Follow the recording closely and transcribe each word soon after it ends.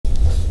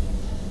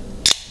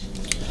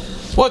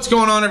What's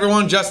going on,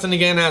 everyone? Justin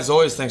again, as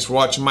always. Thanks for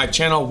watching my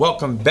channel.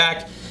 Welcome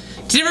back.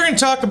 Today we're going to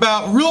talk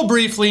about, real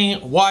briefly,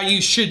 why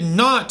you should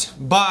not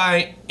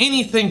buy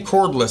anything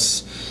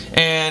cordless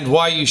and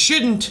why you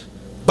shouldn't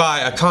buy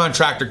a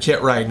contractor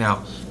kit right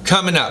now.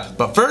 Coming up.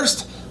 But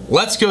first,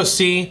 let's go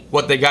see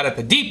what they got at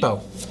the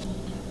depot.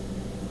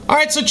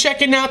 Alright, so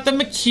checking out the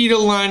Makita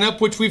lineup,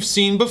 which we've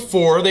seen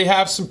before. They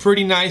have some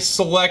pretty nice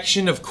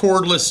selection of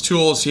cordless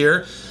tools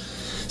here.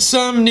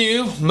 Some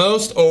new,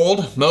 most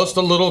old, most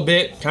a little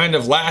bit kind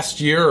of last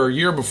year or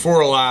year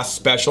before last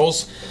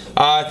specials.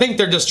 I think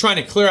they're just trying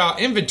to clear out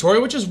inventory,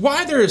 which is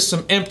why there is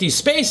some empty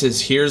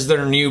spaces. Here's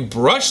their new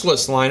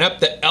brushless lineup,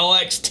 the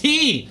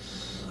LXT.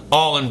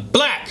 All in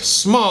black,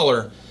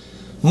 smaller,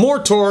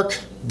 more torque,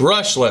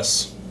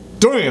 brushless.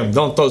 Damn,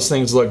 don't those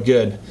things look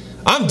good.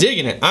 I'm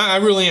digging it. I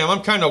really am.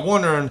 I'm kind of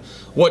wondering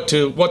what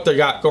they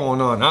got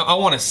going on. I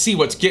want to see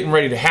what's getting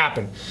ready to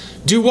happen.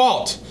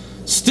 DeWalt.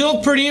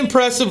 Still pretty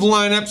impressive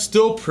lineup,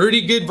 still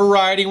pretty good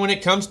variety when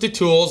it comes to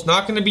tools.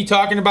 Not going to be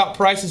talking about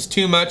prices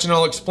too much, and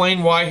I'll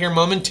explain why here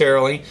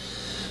momentarily.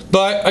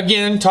 But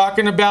again,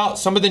 talking about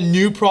some of the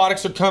new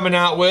products they're coming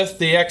out with,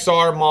 the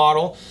XR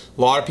model.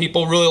 A lot of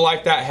people really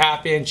like that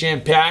half-inch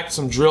impact,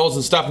 some drills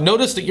and stuff.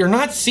 Notice that you're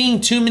not seeing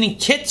too many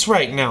kits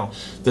right now.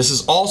 This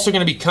is also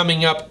going to be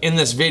coming up in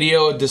this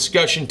video, a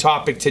discussion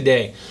topic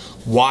today.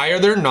 Why are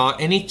there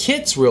not any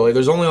kits really?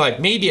 There's only like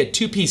maybe a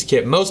two-piece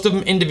kit, most of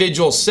them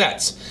individual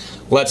sets.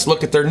 Let's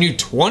look at their new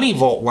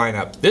 20-volt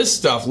lineup. This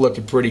stuff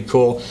looking pretty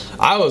cool.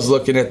 I was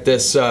looking at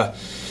this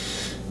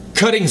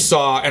cutting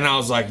saw and I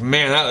was like,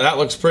 man, that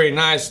looks pretty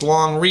nice.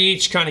 Long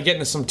reach, kind of getting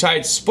to some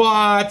tight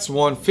spots.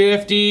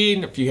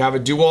 150. If you have a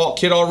DeWalt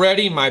kit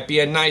already, might be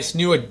a nice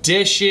new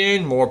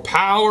addition. More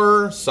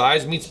power.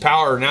 Size meets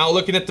power. Now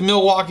looking at the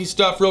Milwaukee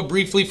stuff real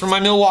briefly for my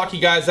Milwaukee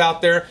guys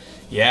out there.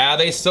 Yeah,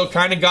 they still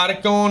kind of got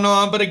it going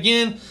on, but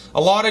again, a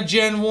lot of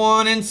Gen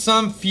 1 and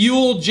some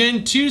fuel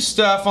Gen 2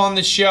 stuff on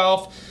the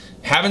shelf.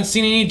 Haven't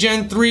seen any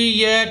Gen 3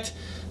 yet.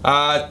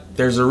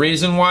 There's a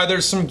reason why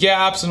there's some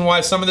gaps and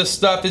why some of this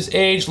stuff is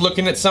aged.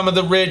 Looking at some of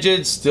the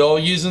rigids, still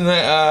using the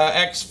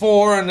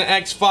X4 and the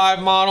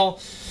X5 model.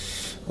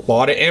 A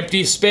lot of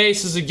empty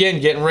spaces. Again,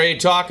 getting ready to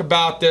talk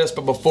about this,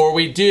 but before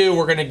we do,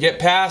 we're going to get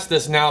past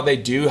this now. They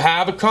do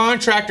have a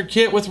contractor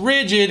kit with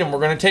rigid, and we're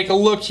going to take a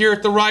look here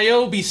at the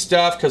Ryobi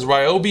stuff, because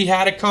Ryobi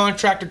had a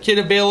contractor kit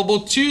available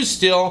too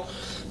still.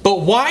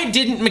 But why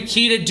didn't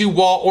Makita,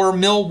 DeWalt, or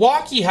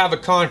Milwaukee have a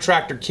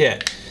contractor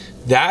kit?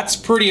 That's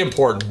pretty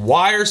important.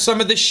 Why are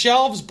some of the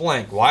shelves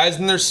blank? Why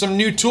isn't there some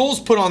new tools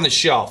put on the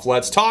shelf?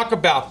 Let's talk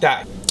about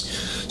that.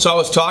 So I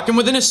was talking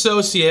with an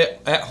associate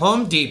at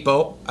Home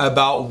Depot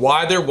about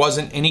why there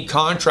wasn't any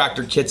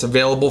contractor kits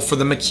available for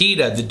the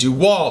Makita, the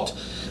DeWalt,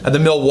 the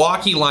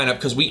Milwaukee lineup,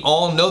 because we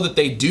all know that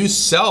they do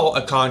sell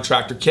a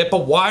contractor kit,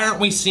 but why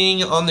aren't we seeing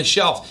it on the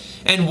shelf?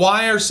 And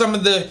why are some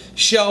of the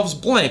shelves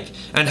blank?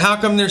 And how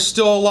come there's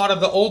still a lot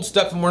of the old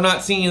stuff and we're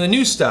not seeing the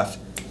new stuff?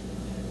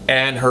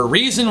 And her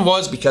reason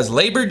was because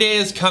Labor Day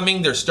is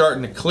coming. They're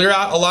starting to clear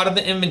out a lot of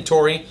the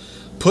inventory,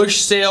 push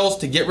sales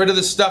to get rid of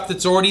the stuff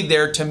that's already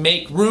there to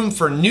make room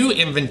for new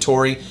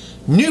inventory,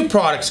 new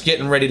products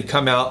getting ready to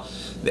come out.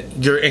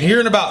 Here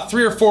in about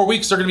 3 or 4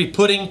 weeks, they're going to be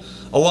putting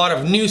a lot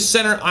of new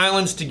center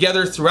islands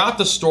together throughout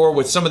the store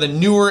with some of the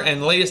newer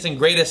and latest and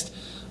greatest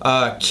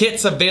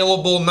kits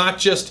available, not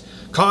just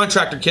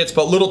contractor kits,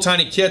 but little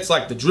tiny kits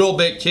like the drill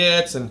bit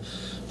kits and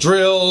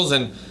drills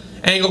and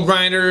angle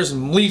grinders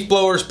and leaf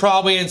blowers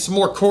probably, and some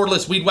more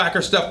cordless weed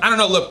whacker stuff. I don't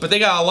know, look, but they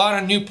got a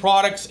lot of new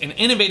products and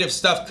innovative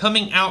stuff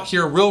coming out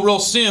here real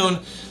soon,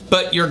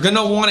 but you're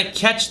gonna want to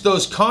catch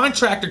those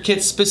contractor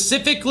kits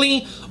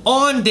specifically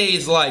on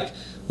days like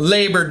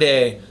Labor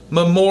Day,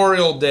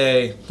 Memorial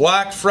Day,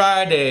 Black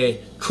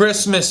Friday,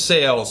 Christmas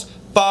sales,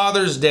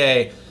 Father's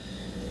Day.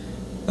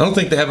 I don't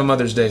think they have a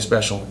Mother's Day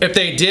special. If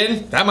they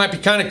did, that might be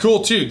kind of cool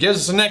too.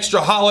 Gives us an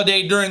extra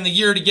holiday during the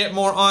year to get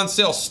more on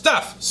sale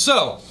stuff.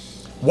 So,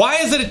 why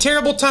is it a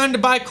terrible time to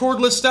buy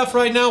cordless stuff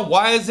right now?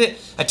 Why is it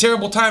a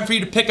terrible time for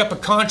you to pick up a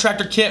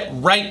contractor kit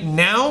right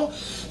now?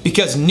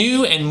 Because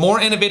new and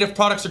more innovative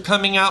products are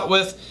coming out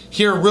with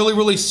here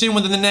really soon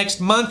within the next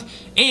month,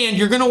 and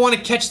you're going to want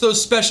to catch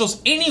those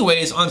specials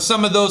anyways on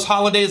some of those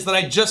holidays that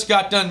I just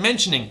got done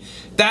mentioning.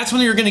 That's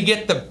when you're going to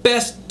get the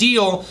best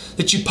deal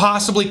that you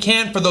possibly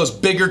can for those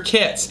bigger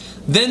kits.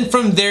 Then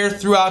from there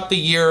throughout the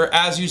year,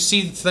 as you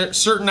see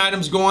certain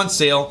items go on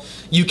sale,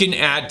 you can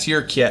add to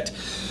your kit.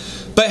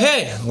 But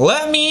hey,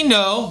 let me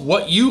know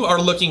what you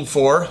are looking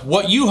for,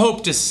 what you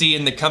hope to see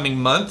in the coming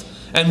month,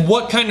 and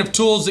what kind of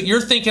tools that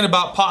you're thinking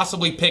about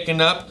possibly picking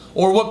up,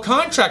 or what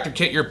contractor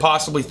kit you're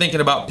possibly thinking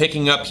about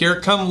picking up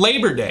here come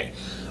Labor Day.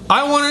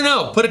 I want to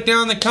know. Put it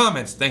down in the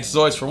comments. Thanks as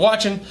always for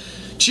watching.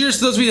 Cheers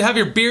to those of you that have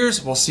your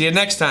beers. We'll see you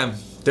next time.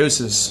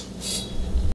 Deuces.